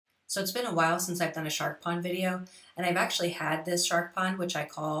So it's been a while since I've done a shark pond video, and I've actually had this shark pond, which I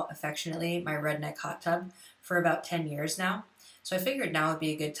call affectionately my redneck hot tub, for about 10 years now. So I figured now would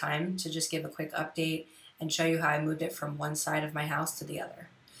be a good time to just give a quick update and show you how I moved it from one side of my house to the other.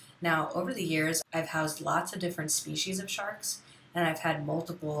 Now, over the years, I've housed lots of different species of sharks, and I've had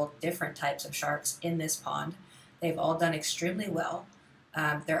multiple different types of sharks in this pond. They've all done extremely well.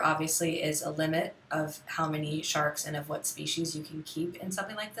 There obviously is a limit of how many sharks and of what species you can keep in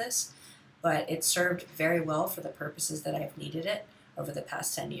something like this, but it served very well for the purposes that I've needed it over the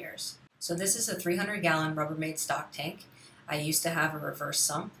past 10 years. So this is a 300-gallon Rubbermaid stock tank. I used to have a reverse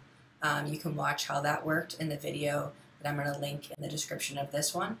sump. You can watch how that worked in the video that I'm going to link in the description of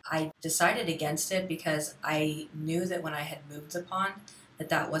this one. I decided against it because I knew that when I had moved the pond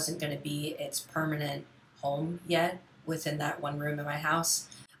that wasn't going to be its permanent home yet within that one room in my house.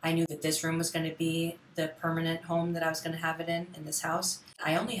 I knew that this room was going to be the permanent home that I was going to have it in this house.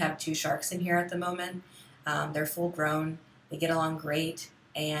 I only have 2 sharks in here at the moment. They're full grown, they get along great,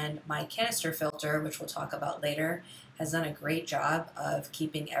 and my canister filter, which we'll talk about later, has done a great job of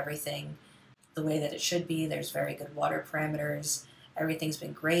keeping everything the way that it should be. There's very good water parameters. Everything's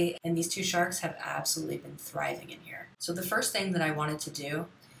been great, and these 2 sharks have absolutely been thriving in here. So the first thing that I wanted to do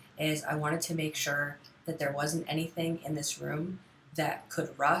is I wanted to make sure that there wasn't anything in this room that could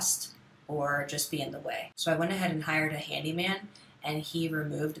rust or just be in the way. So I went ahead and hired a handyman, and he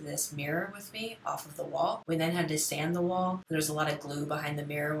removed this mirror with me off of the wall. We then had to sand the wall. There was a lot of glue behind the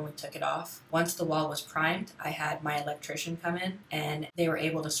mirror when we took it off. Once the wall was primed, I had my electrician come in, and they were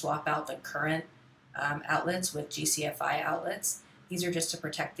able to swap out the current outlets with GCFI outlets. These are just to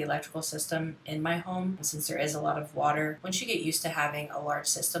protect the electrical system in my home. Since there is a lot of water, once you get used to having a large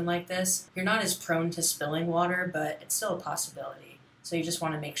system like this, you're not as prone to spilling water, but it's still a possibility. So you just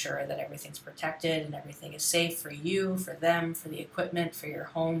want to make sure that everything's protected and everything is safe for you, for them, for the equipment, for your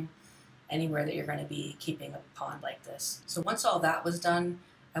home, anywhere that you're going to be keeping a pond like this. So once all that was done,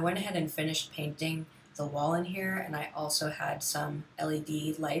 I went ahead and finished painting the wall in here, and I also had some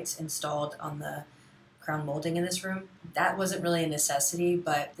LED lights installed on the crown molding in this room. That wasn't really a necessity,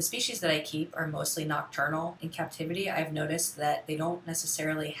 but the species that I keep are mostly nocturnal. In captivity, I've noticed that they don't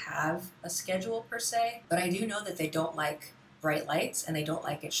necessarily have a schedule per se, but I do know that they don't like bright lights and they don't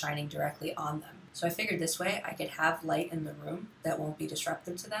like it shining directly on them. So I figured this way I could have light in the room that won't be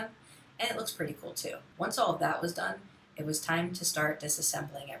disruptive to them, and it looks pretty cool too. Once all of that was done, it was time to start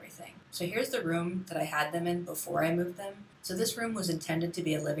disassembling everything. So here's the room that I had them in before I moved them. So this room was intended to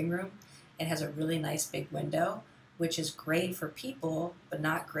be a living room. It has a really nice big window, which is great for people, but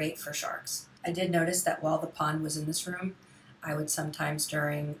not great for sharks. I did notice that while the pond was in this room, I would sometimes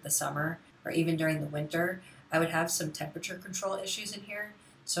during the summer or even during the winter, I would have some temperature control issues in here.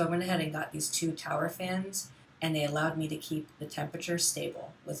 So I went ahead and got these 2 tower fans, and they allowed me to keep the temperature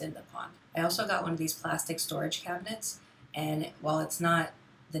stable within the pond. I also got one of these plastic storage cabinets, and while it's not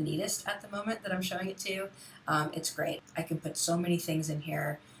the neatest at the moment that I'm showing it to you, it's great. I can put so many things in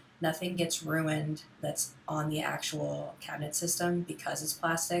here. Nothing gets ruined that's on the actual cabinet system because it's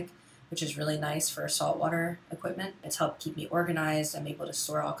plastic, which is really nice for saltwater equipment. It's helped keep me organized. I'm able to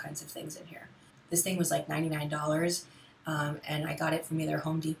store all kinds of things in here. This thing was like $99, and I got it from either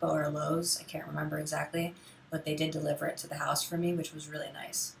Home Depot or Lowe's. I can't remember exactly, but they did deliver it to the house for me, which was really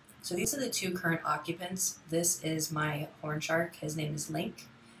nice. So these are the 2 current occupants. This is my horn shark. His name is Link,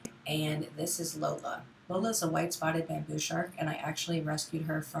 and this is Lola. Lola's a white-spotted bamboo shark, and I actually rescued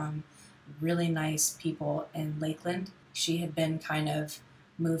her from really nice people in Lakeland. She had been kind of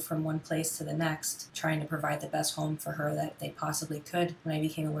moved from one place to the next, trying to provide the best home for her that they possibly could. When I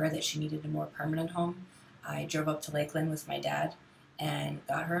became aware that she needed a more permanent home, I drove up to Lakeland with my dad and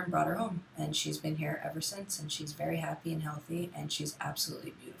got her and brought her home. And she's been here ever since, and she's very happy and healthy, and she's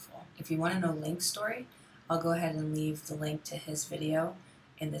absolutely beautiful. If you want to know Link's story, I'll go ahead and leave the link to his video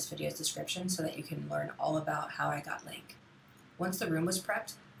in this video's description so that you can learn all about how I got Link. Once the room was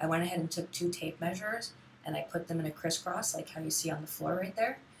prepped, I went ahead and took 2 tape measures and I put them in a crisscross like how you see on the floor right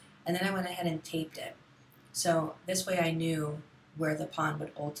there, and then I went ahead and taped it. So this way I knew where the pond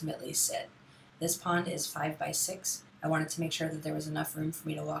would ultimately sit. This pond is 5 by 6. I wanted to make sure that there was enough room for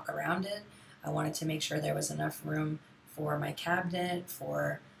me to walk around it. I wanted to make sure there was enough room for my cabinet,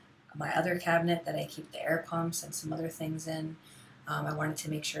 for my other cabinet that I keep the air pumps and some other things in. I wanted to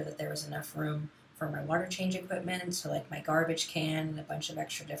make sure that there was enough room for my water change equipment, so like my garbage can and a bunch of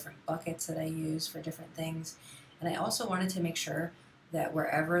extra different buckets that I use for different things. And I also wanted to make sure that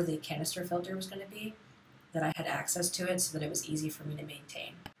wherever the canister filter was going to be, that I had access to it so that it was easy for me to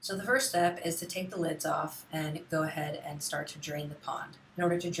maintain. So the first step is to take the lids off and go ahead and start to drain the pond. In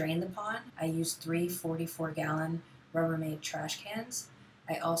order to drain the pond, I used 3 44-gallon Rubbermaid trash cans.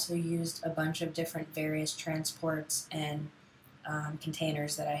 I also used a bunch of different various transports and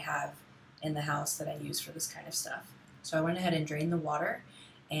containers that I have in the house that I use for this kind of stuff. So I went ahead and drained the water,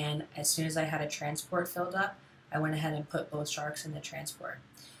 and as soon as I had a transport filled up, I went ahead and put both sharks in the transport.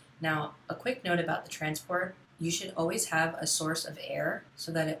 Now, a quick note about the transport: you should always have a source of air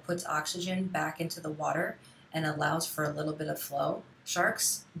so that it puts oxygen back into the water and allows for a little bit of flow.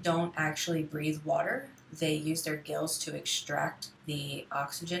 Sharks don't actually breathe water, they use their gills to extract the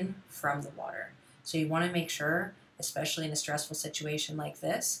oxygen from the water. So you want to make sure, especially in a stressful situation like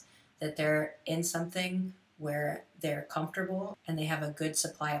this, that they're in something where they're comfortable and they have a good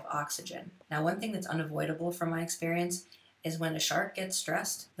supply of oxygen. Now, one thing that's unavoidable from my experience is when a shark gets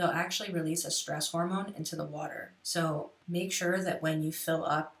stressed, they'll actually release a stress hormone into the water. So make sure that when you fill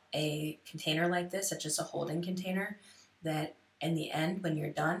up a container like this, such as a holding container, that in the end, when you're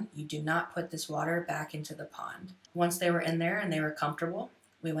done, you do not put this water back into the pond. Once they were in there and they were comfortable,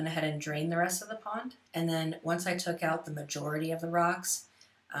 we went ahead and drained the rest of the pond. And then once I took out the majority of the rocks,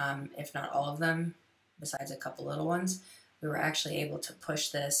 if not all of them, besides a couple little ones, we were actually able to push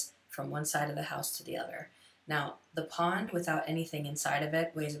this from one side of the house to the other. Now, the pond without anything inside of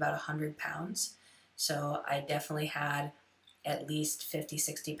it weighs about 100 pounds. So I definitely had at least 50,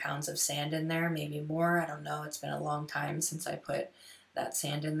 60 pounds of sand in there, maybe more. I don't know. It's been a long time since I put that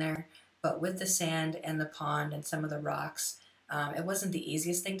sand in there. But with the sand and the pond and some of the rocks, it wasn't the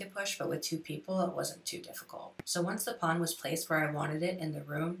easiest thing to push, but with two people, it wasn't too difficult. So once the pond was placed where I wanted it in the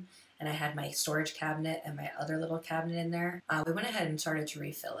room, and I had my storage cabinet and my other little cabinet in there, we went ahead and started to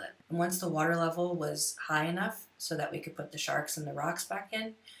refill it. And once the water level was high enough so that we could put the sharks and the rocks back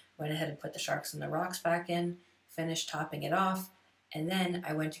in, went ahead and put the sharks and the rocks back in, finished topping it off, and then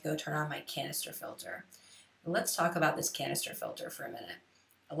I went to go turn on my canister filter. Let's talk about this canister filter for a minute.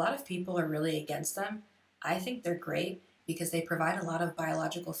 A lot of people are really against them. I think they're great because they provide a lot of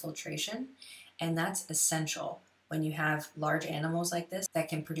biological filtration, and that's essential when you have large animals like this that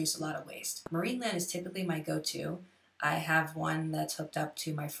can produce a lot of waste. Marineland is typically my go-to. I have one that's hooked up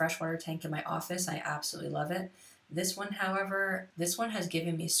to my freshwater tank in my office. I absolutely love it. This one, however, has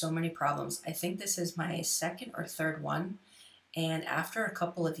given me so many problems. I think this is my second or third one, and after a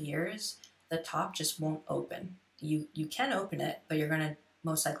couple of years, the top just won't open. You can open it, but you're going to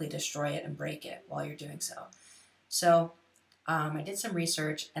most likely destroy it and break it while you're doing so. So I did some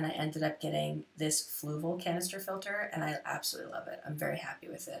research and I ended up getting this fluval canister filter, and I absolutely love it. I'm very happy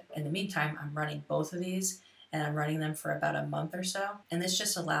with it. In the meantime, I'm running both of these, and I'm running them for about a month or so. And this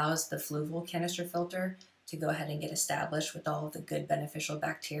just allows the fluval canister filter to go ahead and get established with all of the good beneficial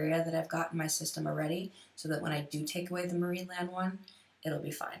bacteria that I've got in my system already, so that when I do take away the Marineland one, it'll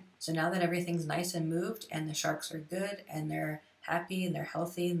be fine. So now that everything's nice and moved and the sharks are good and they're happy and they're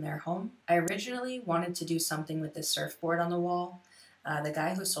healthy in their home, I originally wanted to do something with this surfboard on the wall. The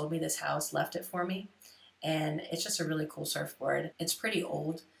guy who sold me this house left it for me, and it's just a really cool surfboard. It's pretty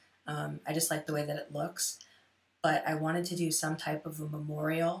old. I just like the way that it looks, but I wanted to do some type of a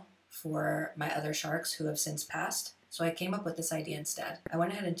memorial for my other sharks who have since passed. So I came up with this idea instead. I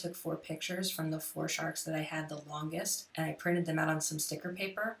went ahead and took 4 pictures from the 4 sharks that I had the longest, and I printed them out on some sticker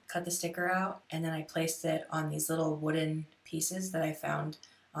paper, cut the sticker out, and then I placed it on these little wooden pieces that I found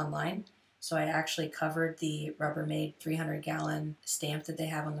online. So I actually covered the Rubbermaid 300-gallon stamp that they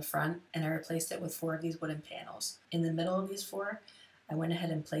have on the front, and I replaced it with 4 of these wooden panels. In the middle of these 4, I went ahead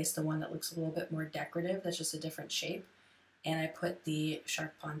and placed the one that looks a little bit more decorative, that's just a different shape, and I put the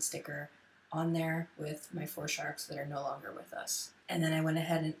Shark Pond sticker on there with my 4 sharks that are no longer with us. And then I went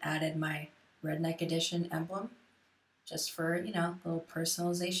ahead and added my Redneck Edition emblem, just for, a little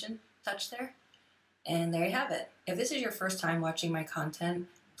personalization touch there. And there you have it. If this is your first time watching my content,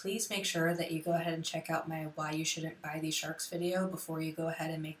 please make sure that you go ahead and check out my Why You Shouldn't Buy These Sharks video before you go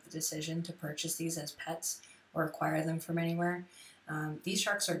ahead and make the decision to purchase these as pets or acquire them from anywhere. These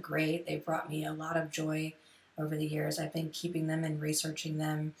sharks are great. They've brought me a lot of joy over the years. I've been keeping them and researching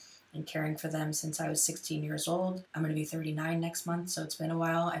them and caring for them since I was 16 years old. I'm going to be 39 next month, so it's been a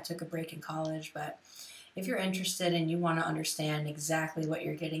while. I took a break in college, but if you're interested and you want to understand exactly what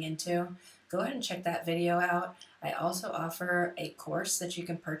you're getting into, go ahead and check that video out. I also offer a course that you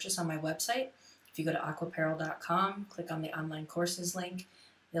can purchase on my website. If you go to aquaperil.com, click on the online courses link,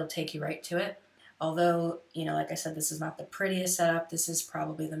 it'll take you right to it. Although, like I said, this is not the prettiest setup. This is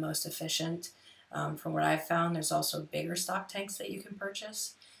probably the most efficient. From what I've found, there's also bigger stock tanks that you can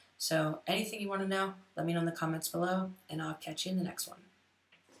purchase. So anything you want to know, let me know in the comments below, and I'll catch you in the next one.